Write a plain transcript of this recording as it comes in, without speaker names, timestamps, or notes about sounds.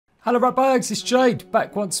Hello Ratbags, it's Jade,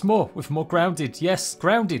 back once more with more Grounded. Yes,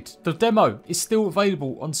 Grounded. The demo is still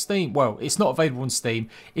available on Steam. Well, it's not available on Steam.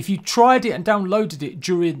 If you tried it and downloaded it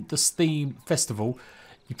during the Steam festival,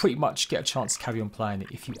 you pretty much get a chance to carry on playing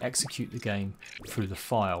it if you execute the game through the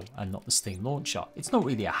file and not the Steam launcher. It's not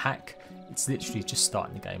really a hack, it's literally just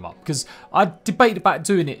starting the game up. Because I debated about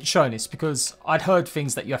doing it, showing this, because I'd heard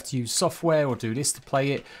things that you have to use software or do this to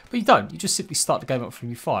play it, but you don't. You just simply start the game up from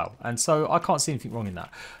your file. And so I can't see anything wrong in that.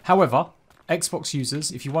 However, Xbox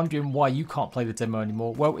users, if you're wondering why you can't play the demo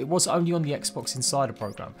anymore, well, it was only on the Xbox Insider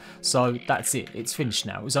program. So that's it, it's finished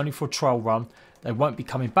now. It was only for a trial run. They won't be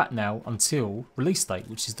coming back now until release date,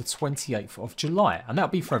 which is the 28th of July. And that'll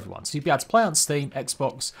be for everyone. So you'll be able to play on Steam,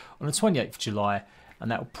 Xbox on the 28th of July. And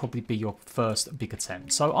that will probably be your first big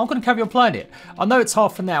attempt. So I'm going to carry on playing it. I know it's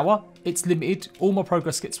half an hour. It's limited. All my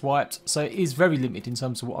progress gets wiped. So it is very limited in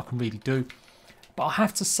terms of what I can really do. But I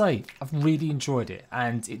have to say, I've really enjoyed it.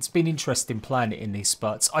 And it's been interesting playing it in these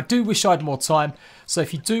spurts. I do wish I had more time. So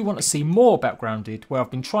if you do want to see more about Grounded, where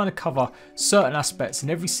I've been trying to cover certain aspects in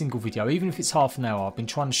every single video, even if it's half an hour, I've been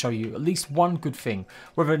trying to show you at least one good thing.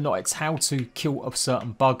 Whether or not it's how to kill a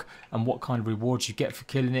certain bug and what kind of rewards you get for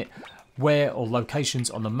killing it. Where or locations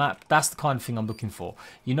on the map. That's the kind of thing I'm looking for.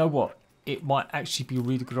 You know what? It might actually be a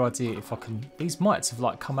really good idea if I can... These mites have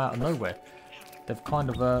like come out of nowhere. They've kind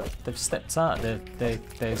of they've stepped out of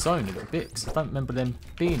their zone a little bit, because I don't remember them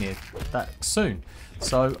being here that soon.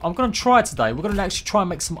 So I'm going to try today. We're going to actually try and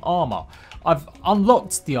make some armor. I've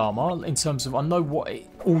unlocked the armor in terms of I know what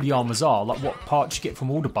all the armors are, like what parts you get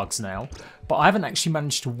from all the bugs now, but I haven't actually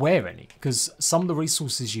managed to wear any, because some of the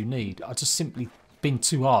resources you need are just simply been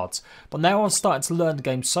too hard. But now I've started to learn the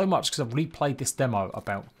game so much, because I've replayed this demo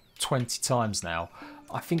about 20 times now.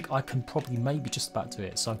 I think I can probably maybe just about do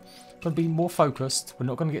it. So I'm going to be more focused. We're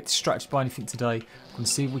not going to get distracted by anything today. I'm going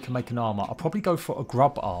to see if we can make an armor. I'll probably go for a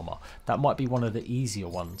grub armor. That might be one of the easier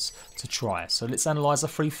ones to try. So let's analyze our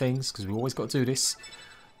three things, because we've always got to do this.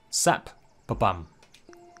 Sap, ba-bam.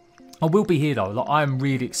 I will be here though. Like, I'm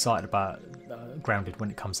really excited about Grounded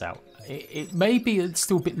when it comes out. It may be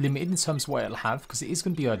still a bit limited in terms of what it'll have, because it is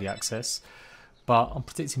going to be early access, but I'm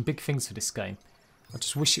predicting big things for this game. I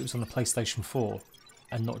just wish it was on the PlayStation 4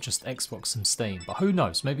 and not just Xbox and Steam, but who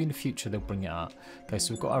knows, maybe in the future they'll bring it out. Okay,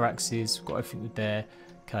 so we've got our axes, we've got everything there.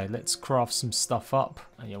 Okay, let's craft some stuff up.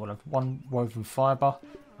 And yeah, we'll have one woven fibre,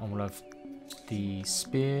 and we'll have the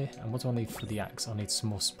spear. And what do I need for the axe? I need some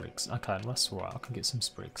more sprigs. Okay, well, that's alright, I can get some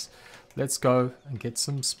sprigs. Let's go and get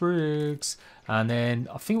some sprigs. And then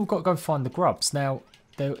I think we've got to go find the grubs. Now,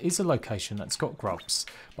 there is a location that's got grubs,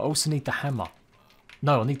 but I also need the hammer.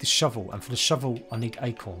 No, I need the shovel. And for the shovel, I need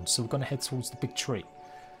acorns. So we're going to head towards the big tree.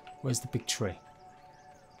 Where's the big tree?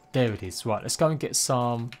 There it is. Right, let's go and get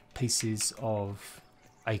some pieces of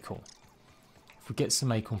acorn. If we get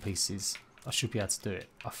some acorn pieces, I should be able to do it,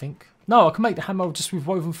 I think. No, I can make the hammer just with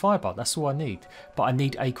woven fibre. That's all I need. But I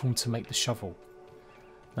need acorn to make the shovel.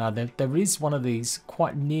 Now, there is one of these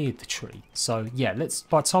quite near the tree. So, yeah, let's.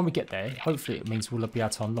 By the time we get there, hopefully it means we'll be able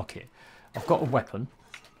to unlock it. I've got a weapon,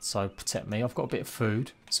 so protect me. I've got a bit of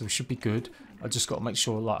food, so we should be good. I just got to make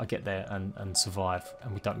sure like I get there and survive,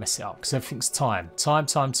 and we don't mess it up, because everything's time. Time.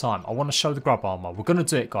 I want to show the grub armor. We're going to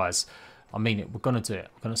do it, guys. I mean it. We're going to do it.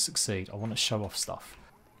 We're going to succeed. I want to show off stuff.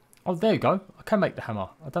 Oh, there you go. I can make the hammer.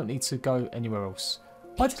 I don't need to go anywhere else.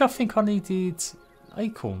 Why did I think I needed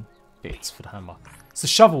acorn bits for the hammer? It's the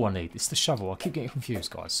shovel I need. It's the shovel. I keep getting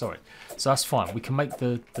confused, guys. Sorry. So that's fine. We can make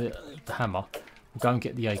the hammer. We'll go and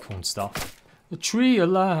get the acorn stuff. The tree of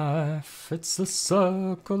life, it's the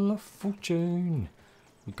circle of fortune.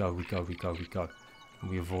 We go. And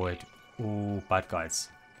we avoid all bad guys.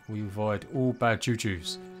 We avoid all bad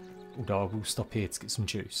jujus. Although I will stop here to get some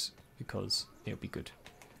juice, because it'll be good.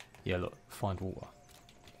 Yeah, look, find water.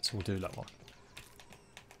 So we'll do that one.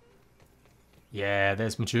 Yeah,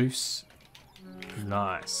 there's my juice.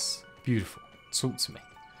 Nice. Beautiful. Talk to me.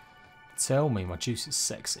 Tell me my juice is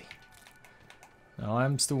sexy. Now,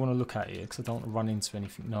 I still want to look at it, because I don't want to run into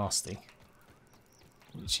anything nasty,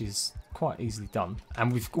 which is quite easily done.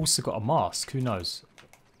 And we've also got a mask, who knows?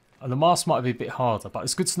 And the mask might be a bit harder, but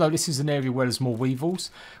it's good to know this is an area where there's more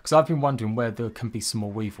weevils, because I've been wondering where there can be some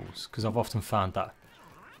more weevils, because I've often found that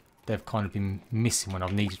they've kind of been missing when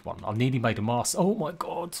I've needed one. I've nearly made a mask. Oh my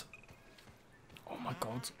god. Oh my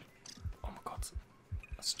god. Oh my god.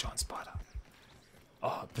 That's a giant spider.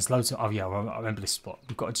 Oh, there's loads of... Oh yeah, I remember this spot.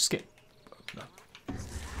 We've got to just get...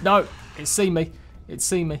 No, it's seen me. It's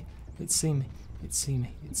seen me. It's seen me. It's seen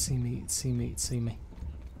me. It's seen me. It's seen me. It's seen me.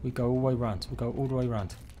 We go all the way around. We go all the way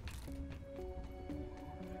around.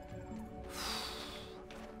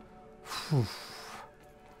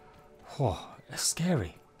 Oh, that's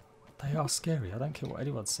scary. They are scary. I don't care what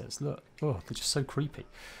anyone says. Look. Oh, they're just so creepy.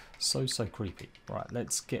 So creepy. Right,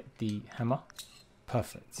 let's get the hammer.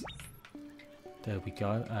 Perfect. There we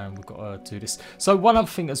go. And we've got to do this. So one other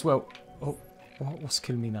thing as well. Oh, what's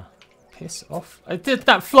killing me now? Piss off.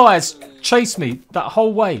 That fly has chased me that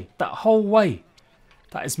whole way. That whole way.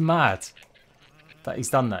 That is mad. That he's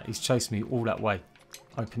done that. He's chased me all that way.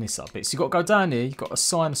 Open this up a bit. So you've got to go down here. You've got to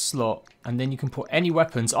assign a slot. And then you can put any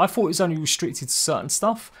weapons. I thought it was only restricted to certain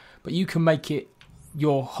stuff. But you can make it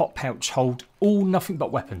your hot pouch hold all nothing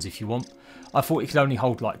but weapons if you want. I thought it could only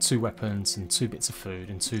hold like 2 weapons and 2 bits of food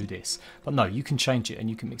and 2 this. But no, you can change it and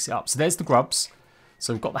you can mix it up. So there's the grubs.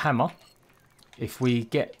 So we've got the hammer. If we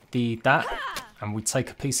get that and we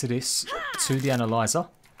take a piece of this to the analyzer,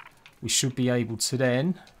 we should be able to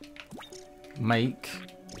then make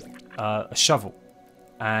a shovel.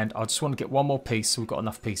 And I just want to get one more piece so we've got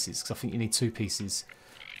enough pieces, because I think you need 2 pieces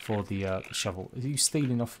for the shovel. Are you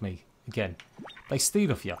stealing off me again? They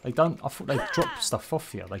steal off you. They don't. I thought they drop stuff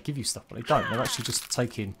off you. They give you stuff, but they don't. They're actually just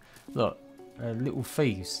taking, look, little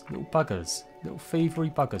thieves, little buggers, little thievery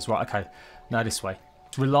buggers. Right, okay, now this way.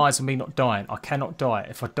 It relies on me not dying. I cannot die.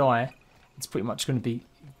 If I die, it's pretty much going to be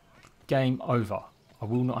game over. I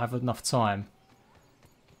will not have enough time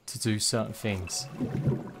to do certain things.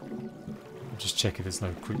 I'm just checking there's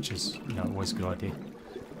no creatures. You know, always a good idea.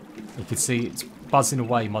 You can see it's buzzing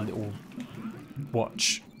away my little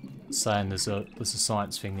watch, saying there's a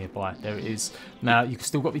science thing nearby. There it is. Now you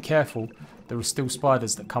still got to be careful. There are still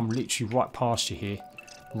spiders that come literally right past you here,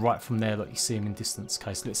 right from there, like you see them in distance.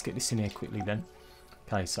 Okay, so let's get this in here quickly then.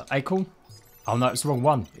 Okay, so acorn. Oh no, it's the wrong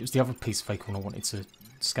one. It was the other piece of acorn I wanted to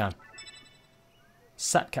scan.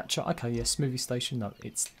 Sat catcher. Okay, yeah, smoothie station. No,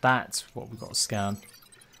 it's that what we've got to scan.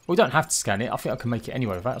 Well, we don't have to scan it. I think I can make it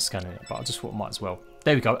anyway without scanning it, but I just thought I might as well.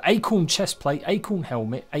 There we go. Acorn chest plate, acorn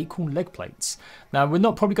helmet, acorn leg plates. Now, we're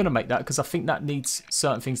not probably going to make that because I think that needs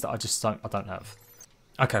certain things that I don't have.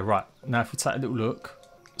 Okay, right. Now, if we take a little look.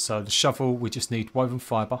 So, the shovel, we just need woven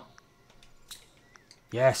fibre.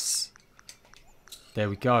 Yes. There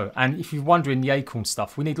we go. And if you're wondering the acorn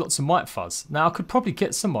stuff, we need lots of mite fuzz. Now, I could probably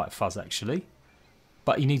get some mite fuzz, actually.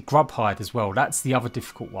 But you need grub hide as well. That's the other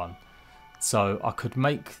difficult one. So, I could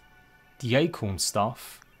make the acorn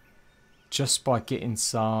stuff just by getting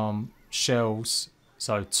some shells.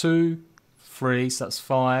 So 2, 3, so that's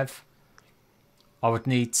 5. I would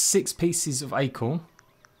need 6 pieces of acorn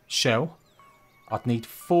shell. I'd need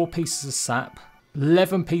 4 pieces of sap,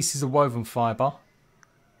 11 pieces of woven fibre,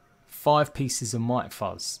 5 pieces of mite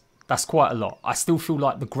fuzz. That's quite a lot. I still feel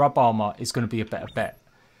like the grub armour is going to be a better bet.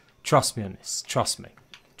 Trust me on this. Trust me.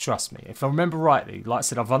 Trust me. If I remember rightly, like I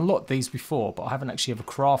said, I've unlocked these before, but I haven't actually ever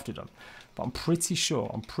crafted them. But I'm pretty sure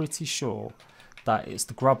that it's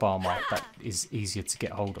the grub armour that is easier to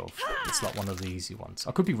get hold of. It's like one of the easy ones.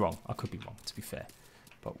 I could be wrong, to be fair.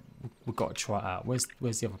 But we've got to try it out. Where's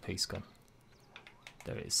the other piece gone?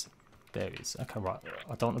 There it is. There it is. Okay, right.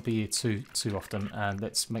 I don't want to be here too often. And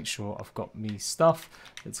let's make sure I've got me stuff.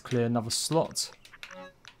 Let's clear another slot.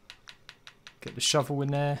 Get the shovel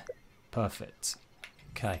in there. Perfect.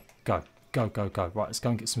 Okay, go. Go, go, go. Right, let's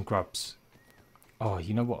go and get some grubs. Oh,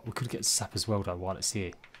 you know what? We could get sap as well, though, while it's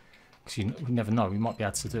here. Because we never know. We might be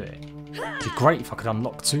able to do it. It'd be great if I could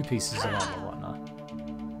unlock 2 pieces of armour right now.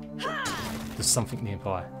 There's something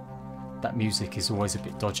nearby. That music is always a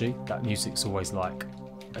bit dodgy. That music's always like...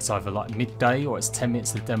 It's either like midday, or it's 10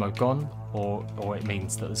 minutes of the demo gone, or it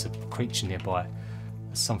means that there's a creature nearby.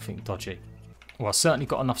 There's something dodgy. Well, I certainly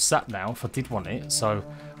got enough sap now if I did want it, so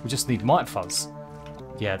we just need mite fuzz.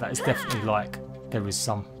 Yeah, that is definitely like there is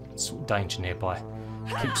some sort of danger nearby.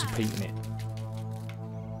 It keeps repeating it.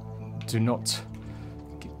 Do not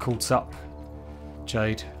get caught up,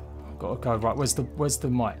 Jade. I've got to go. Right, where's the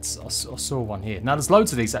mites? I saw one here. Now there's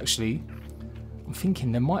loads of these actually. I'm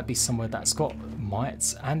thinking there might be somewhere that's got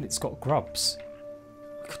mites and it's got grubs.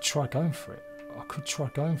 I could try going for it.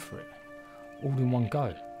 All in one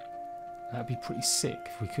go. That'd be pretty sick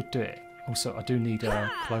if we could do it. Also, I do need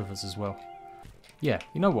clovers as well. Yeah,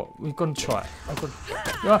 you know what? We're going to try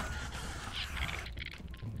it.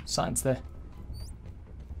 Something's there.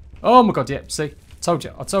 Oh my god, yep, yeah, see? I told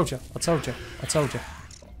you.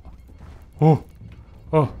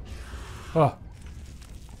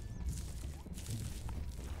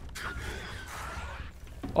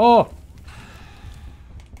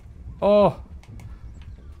 Oh.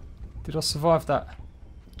 Did I survive that?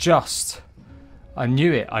 Just. I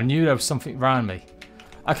knew it. I knew there was something around me.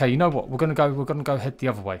 Okay, you know what? We're gonna go head the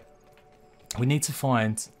other way. We need to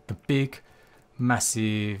find the big,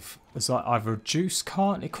 massive. It's like either a juice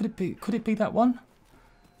cart. Could it be that one?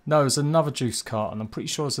 No, there's another juice carton. I'm pretty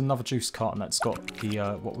sure there's another juice carton that's got the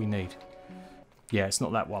what we need. Yeah, it's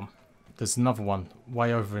not that one. There's another one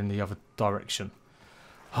way over in the other direction.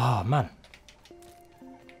 Ah, man.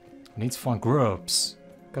 I need to find grubs.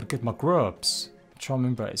 Gotta get my grubs. Try and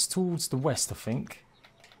remember. It's towards the west, I think.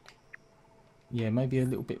 Yeah, maybe a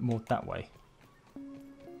little bit more that way.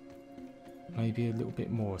 Maybe a little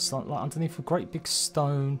bit more. It's like underneath a great big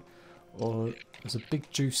stone. Or there's a big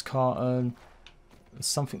juice carton.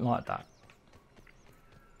 Something like that.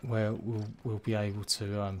 Where we'll be able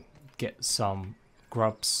to get some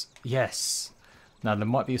grubs. Yes. Now, there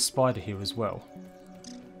might be a spider here as well.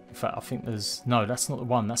 In fact, I think there's... No, that's not the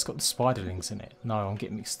one. That's got the spiderlings in it. No, I'm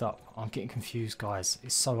getting mixed up. I'm getting confused, guys.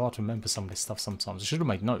 It's so hard to remember some of this stuff sometimes. I should have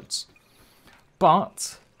made notes.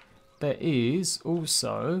 But there is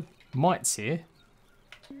also mites here.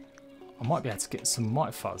 I might be able to get some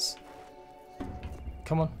mite fuzz.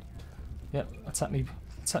 Come on. Yep, attack me,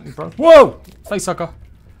 bro. Whoa! Face sucker.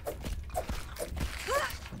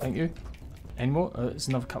 Thank you. Any more? There's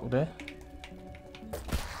another couple there.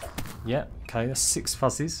 Yeah, okay, that's 6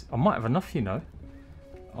 fuzzies. I might have enough, you know.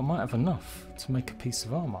 I might have enough to make a piece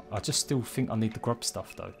of armour. I just still think I need the grub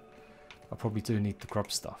stuff, though. I probably do need the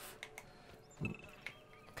grub stuff.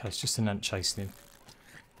 Okay, it's just an ant chasing him.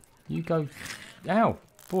 You go... Ow!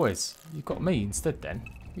 Boys, you got me instead then.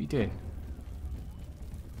 What are you doing?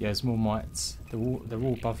 Yeah, there's more mites. They're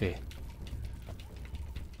all above here.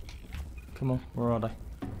 Come on, where are they?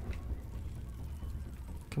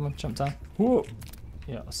 Come on, jump down. Whoa!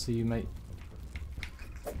 Yeah, I see you, mate.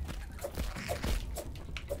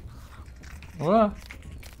 Whoa!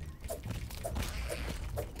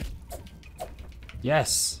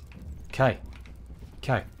 Yes! Okay.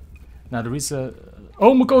 Okay. Now there is a...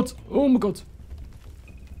 Oh my god! Oh my god!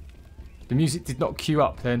 The music did not queue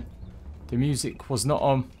up then. The music was not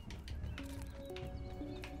on.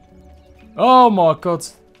 Oh my god!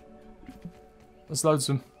 There's loads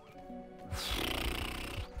of them.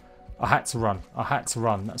 I had to run. I had to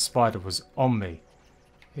run. That spider was on me.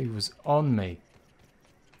 He was on me.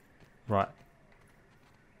 Right.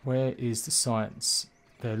 Where is the science?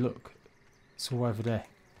 There, look. It's all over there.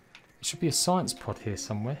 There should be a science pod here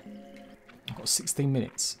somewhere. I've got 16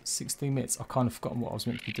 minutes. 16 minutes. I kind of forgotten what I was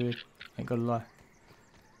meant to be doing. Ain't gonna lie.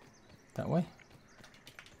 That way.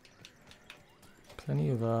 Plenty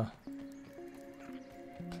of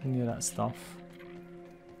that stuff.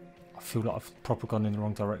 I feel like I've probably gone in the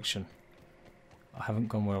wrong direction. I haven't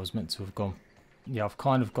gone where I was meant to have gone. Yeah, I've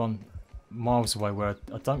kind of gone miles away where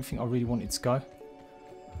I don't think I really wanted to go.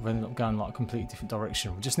 I've ended up going like a completely different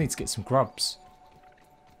direction. We just need to get some grubs.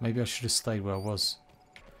 Maybe I should have stayed where I was.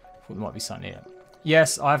 Thought there might be something here.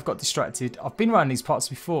 Yes, I've got distracted. I've been around these parts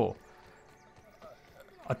before.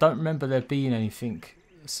 I don't remember there being anything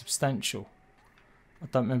substantial. I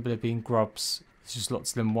don't remember there being grubs. There's just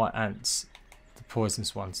lots of them white ants. The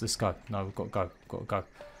poisonous ones. Let's go. No, we've got to go. We've got to go.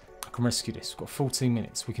 I can rescue this. We've got 14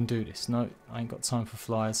 minutes. We can do this. No, I ain't got time for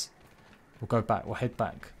flies. We'll go back. We'll head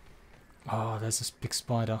back. Oh, there's this big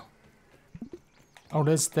spider. Oh,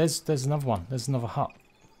 there's another one. There's another hut.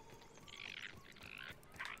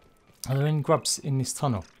 Are there any grubs in this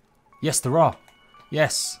tunnel? Yes, there are.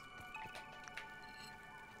 Yes.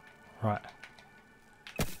 Right.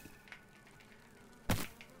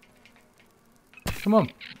 Come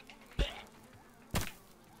on.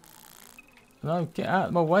 No, get out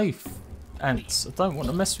of my way, ants. I don't want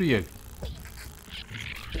to mess with you.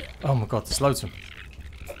 Oh my god, there's loads of them.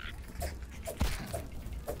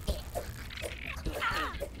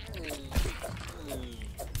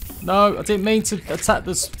 No, I didn't mean to attack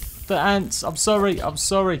the ants. I'm sorry. I'm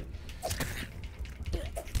sorry.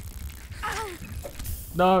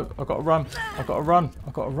 No, I've got to run. I've got to run.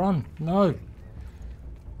 I've got to run. No.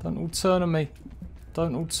 Don't all turn on me.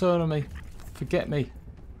 Don't all turn on me. Forget me.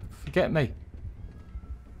 Forget me.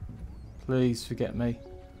 Please forget me.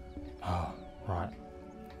 Oh, right.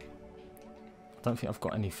 I don't think I've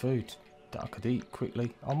got any food that I could eat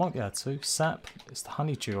quickly. I might be able to. Sap. It's the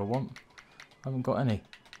honeydew I want. I haven't got any.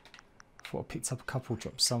 I thought I picked up a couple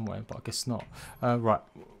drops somewhere, but I guess not. Right.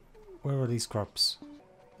 Where are these grubs?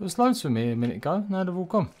 There was loads for me a minute ago. Now they've all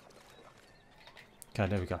gone. Okay,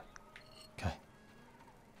 there we go. Okay.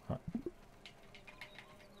 Right.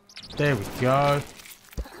 There we go.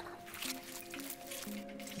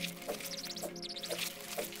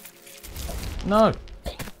 No.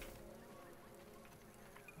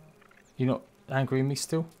 You're not angry at me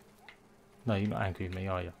still? No, you're not angry at me,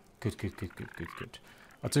 are you? Good, good, good, good, good, good.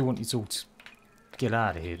 I do want you to all to get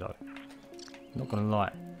out of here, though. I'm not going to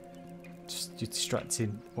lie. Just you're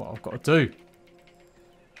distracting what I've got to do.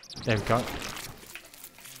 There we go.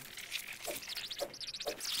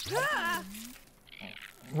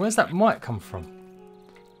 Where's that mic come from?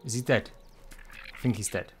 Is he dead? I think he's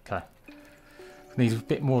dead. Okay. Need a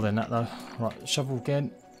bit more than that though. Right, shovel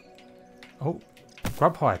again. Oh,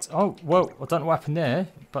 grub hides. Oh, well, I don't know what happened there,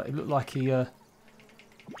 but it looked like he... There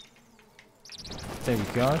we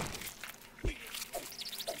go.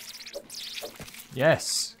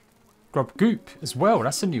 Yes. Grub goop as well.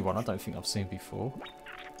 That's a new one I don't think I've seen before.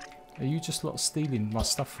 Are you just lot stealing my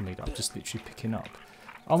stuff from me that I'm just literally picking up?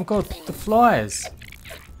 Oh my god, the flies.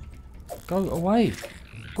 Go away.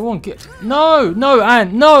 Go on, get... No, no,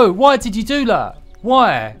 Ant, no. Why did you do that?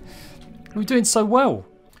 Why? We're doing so well.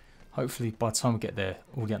 Hopefully by the time we get there,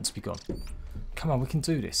 all the ants will be gone. Come on, we can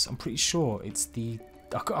do this. I'm pretty sure it's the...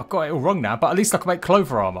 I got it all wrong now, but at least I can make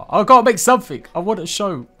clover armor. I've got to make something. I want to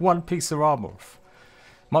show one piece of armor off.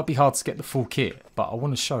 Might be hard to get the full kit, but I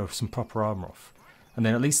want to show some proper armor off. And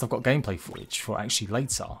then at least I've got gameplay footage for actually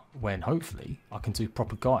later, when hopefully I can do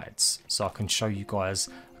proper guides. So I can show you guys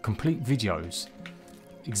complete videos,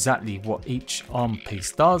 exactly what each armor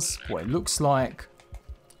piece does, what it looks like,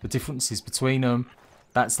 the differences between them.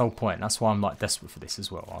 That's the whole point. That's why I'm like desperate for this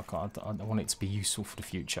as well. I want it to be useful for the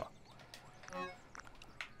future.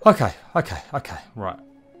 Okay, right.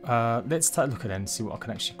 Let's take a look at it and see what I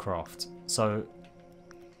can actually craft. So,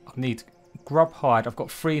 I need grub hide. I've got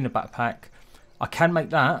 3 in the backpack. I can make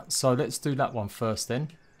that, so let's do that one first then.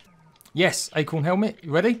 Yes, acorn helmet. You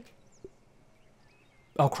ready?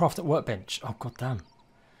 Oh, craft at workbench. Oh, god damn.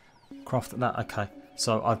 Craft at that. Okay.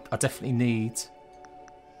 So, I definitely need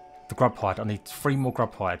the grub hide. I need 3 more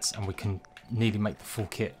grub hides, and we can nearly make the full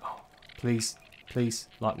kit. Oh, please, please,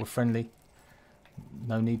 like we're friendly.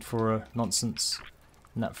 No need for nonsense.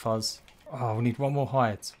 Nat fuzz. Oh, we need 1 more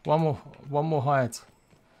hide. One more hide.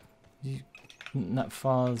 Nat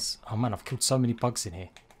fuzz. Oh man, I've killed so many bugs in here.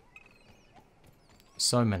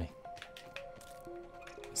 So many.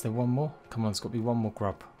 Is there 1 more? Come on, there's got to be 1 more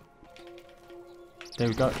grub. There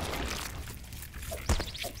we go.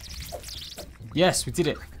 Yes, we did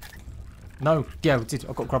it. No, yeah, we did.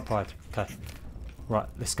 I've got grub hide. Okay. Right,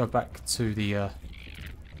 let's go back to the... It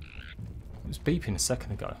was beeping a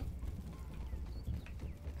second ago.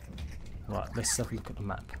 Right, let's have a look at the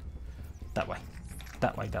map. That way.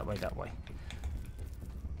 That way, that way, that way.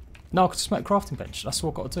 No, I could just make a crafting bench. That's all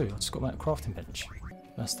I've got to do. I just got to make a crafting bench.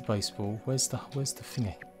 That's the baseball. Where's the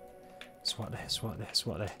thingy? It's right there, it's right there, it's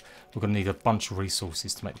right there. We're going to need a bunch of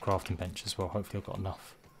resources to make the crafting bench as well. Hopefully I've got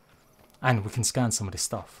enough. And we can scan some of this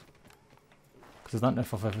stuff. Because I don't know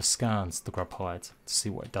if I've ever scanned the grub hide to see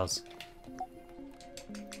what it does.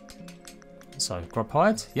 So, grub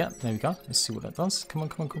hide. Yeah, there we go. Let's see what that does. Come on,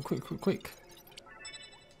 come on, come on, quick, quick, quick.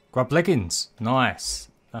 Grub leggings. Nice.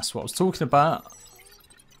 That's what I was talking about.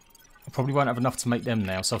 I probably won't have enough to make them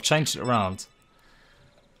now, so I've changed it around.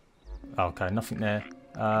 Okay, nothing there.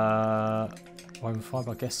 Woven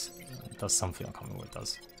fibre, I guess. It does something. I can't remember what it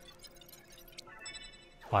does.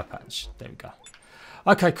 Eye patch. There we go.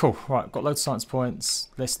 Okay, cool. Right, got loads of science points.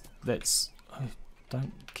 Let's. Oh,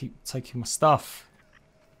 don't keep taking my stuff.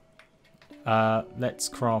 Let's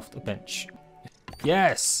craft a bench.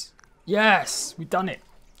 Yes! Yes! We've done it!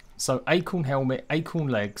 So, acorn helmet, acorn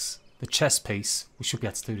legs, the chest piece. We should be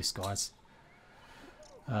able to do this, guys.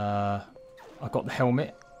 I got the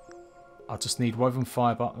helmet. I just need woven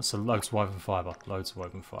fibre. So, loads of woven fibre. Loads of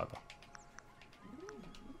woven fibre.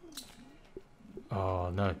 Oh,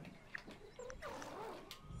 no.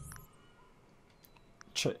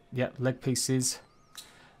 Yeah, leg pieces.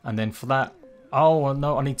 And then for that... Oh,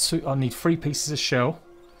 no, I need 3 pieces of shell.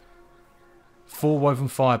 4 woven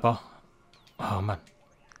fibre. Oh, man.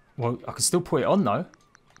 Well, I can still put it on, though.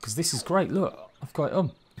 Because this is great. Look, I've got it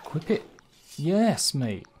on. Equip it. Yes,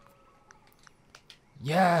 mate.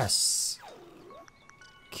 Yes.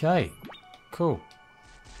 Okay. Cool.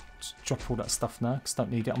 Just drop all that stuff now, because I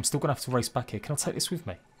don't need it. I'm still going to have to race back here. Can I take this with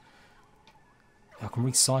me? I can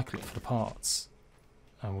recycle it for the parts.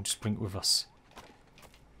 And we'll just bring it with us.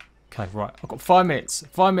 Okay, right. I've got 5 minutes.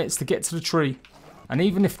 5 minutes to get to the tree. And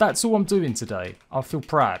even if that's all I'm doing today, I feel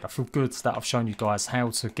proud. I feel good that I've shown you guys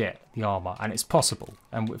how to get the armour. And it's possible.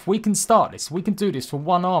 And if we can start this, we can do this for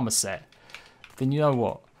 1 armour set, then you know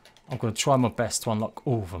what? I'm going to try my best to unlock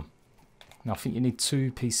all of them. Now, I think you need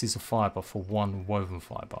 2 pieces of fibre for 1 woven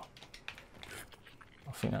fibre.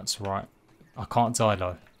 I think that's right. I can't die,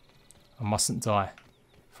 though. I mustn't die.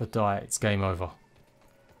 If I die, it's game over.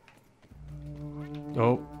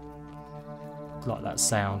 Oh. Like that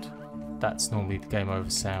sound. That's normally the game over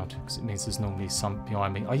sound, because it means there's normally some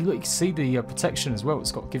behind me. Oh, you can see the protection as well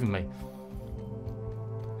it's got given me.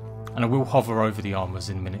 And I will hover over the armours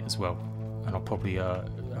in a minute as well. And I'll probably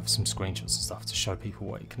have some screenshots and stuff to show people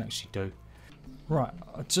what it can actually do. Right,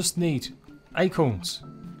 I just need acorns.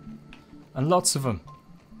 And lots of them.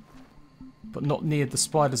 But not near the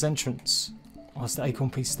spider's entrance. Oh, there's the acorn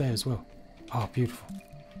piece there as well. Oh, beautiful.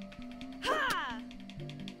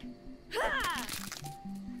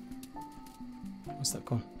 Where's that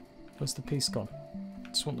gone? Where's the piece gone?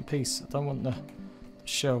 Just want the piece. I don't want the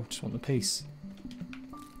shell, just want the piece.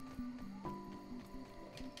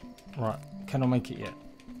 Right, can I make it yet?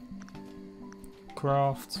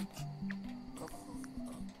 Craft.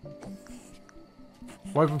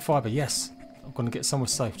 Woven fibre, yes. I'm going to get somewhere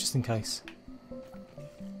safe just in case.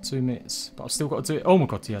 2 minutes, but I've still got to do it. Oh my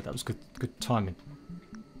god, yeah, that was good timing.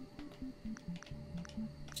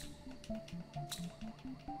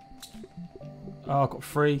 Oh, I've got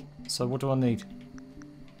 3, so what do I need?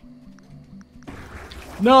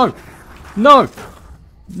 No! No!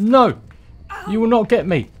 No! You will not get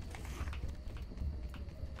me!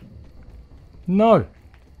 No!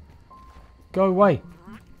 Go away!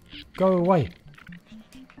 Go away!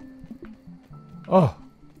 Oh!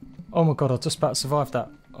 Oh my god, I just about survived that.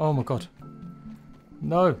 Oh my god.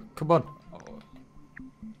 No, come on.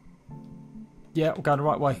 Yeah, we're going the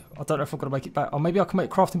right way. I don't know if I'm going to make it back. Or maybe I can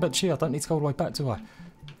make a crafting bench here. I don't need to go all the way back, do I?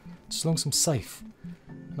 Just as long as I'm safe.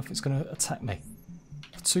 Nothing's going to attack me.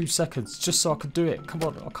 For 2 seconds, just so I could do it. Come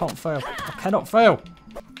on, I can't fail. I cannot fail.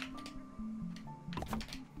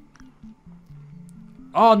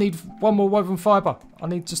 Oh, I need 1 more woven fibre. I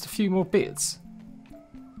need just a few more bits.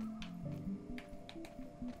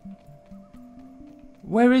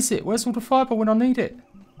 Where is it? Where's all the fibre when I need it?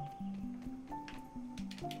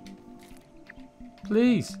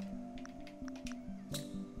 Please.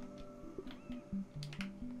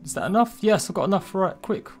 Is that enough? Yes, I've got enough. Right,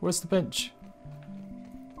 quick. Where's the bench?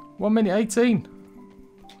 1 minute 18.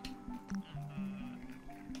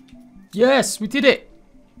 Yes, we did it.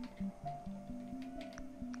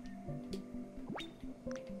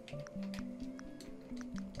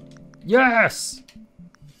 Yes.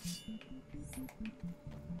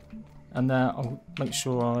 And I'll make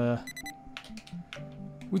sure I...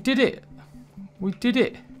 We did it! We did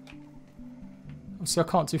it! Obviously I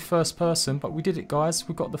can't do first person, but we did it, guys.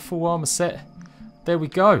 We got the full armour set. There we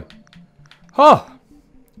go. Oh!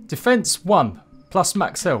 Defense 1 plus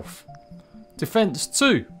max health. Defense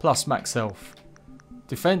 2 plus max health.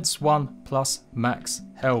 Defense 1 plus max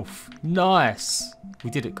health. Nice! We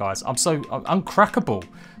did it, guys. I'm uncrackable.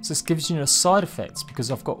 So this gives you a side effect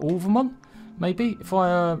because I've got all of them on. Maybe if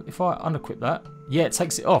I unequip that, yeah, it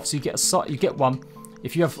takes it off. So you get one.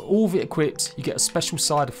 If you have all of it equipped, you get a special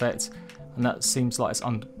side effect, and that seems like it's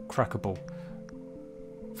uncrackable.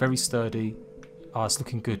 Very sturdy. Oh, it's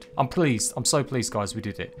looking good. I'm pleased. I'm so pleased, guys. We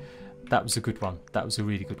did it. That was a good one. That was a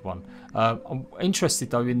really good one. I'm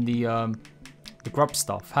interested though in the grub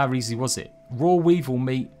stuff. How easy was it? Raw weevil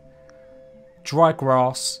meat, dry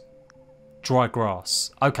grass, dry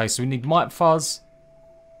grass. Okay, so we need mite fuzz.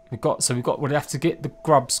 We'd have to get the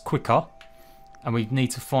grubs quicker, and we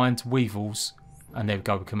need to find weevils, and there we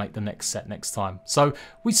go. We can make the next set next time. So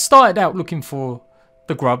we started out looking for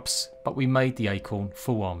the grubs, but we made the acorn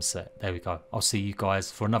full armor set. There we go. I'll see you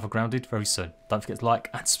guys for another grounded very soon. Don't forget to like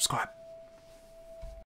and subscribe.